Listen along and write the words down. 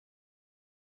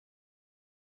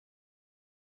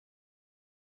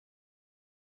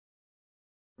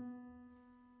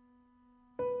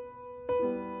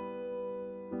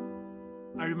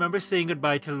I remember saying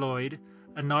goodbye to Lloyd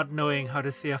and not knowing how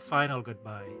to say a final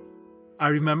goodbye. I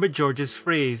remember George's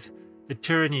phrase, the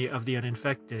tyranny of the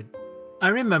uninfected. I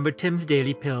remember Tim's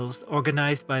daily pills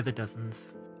organized by the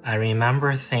dozens. I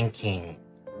remember thinking,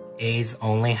 AIDS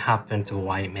only happened to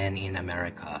white men in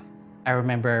America. I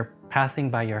remember passing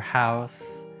by your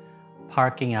house,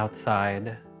 parking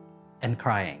outside, and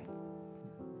crying.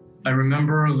 I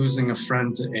remember losing a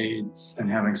friend to AIDS and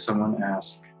having someone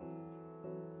ask,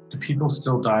 "Do people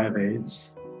still die of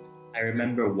AIDS?" I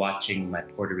remember watching my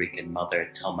Puerto Rican mother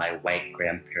tell my white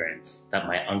grandparents that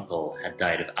my uncle had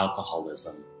died of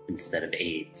alcoholism instead of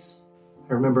AIDS.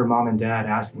 I remember Mom and Dad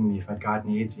asking me if I'd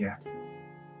gotten AIDS yet,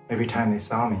 every time they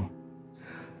saw me.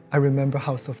 I remember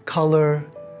House of Color.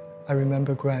 I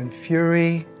remember Grand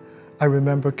Fury. I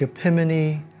remember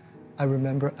Gipimini. I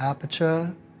remember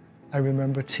Aperture. I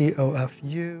remember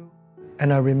TOFU.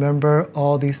 And I remember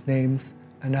all these names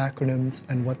and acronyms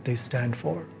and what they stand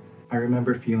for. I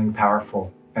remember feeling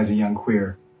powerful as a young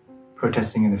queer,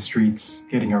 protesting in the streets,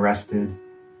 getting arrested,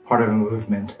 part of a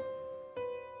movement.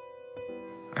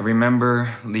 I remember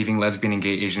leaving lesbian and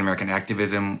gay Asian American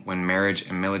activism when marriage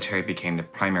and military became the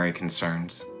primary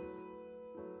concerns.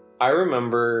 I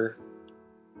remember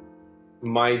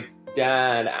my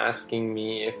dad asking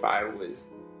me if I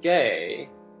was gay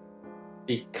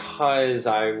because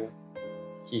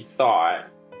he thought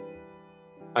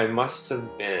I must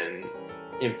have been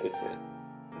impotent.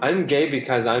 I'm gay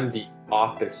because I'm the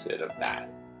opposite of that.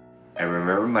 I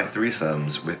remember my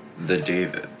threesomes with the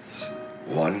Davids,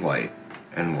 one white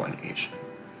and one Asian.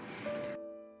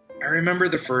 I remember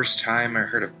the first time I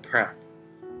heard of PrEP.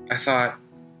 I thought,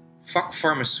 fuck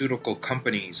pharmaceutical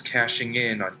companies cashing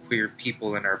in on queer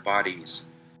people and our bodies.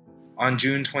 On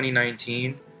June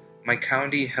 2019, my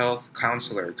county health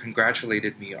counselor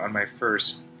congratulated me on my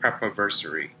first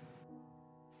PrEP-iversary.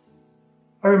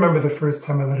 I remember the first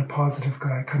time I let a positive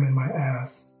guy come in my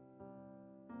ass.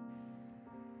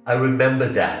 I remember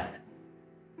that.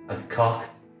 A cock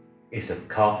is a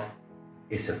cock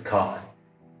is a cock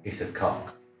is a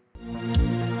cock.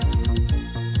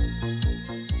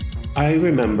 I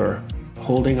remember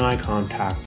holding eye contact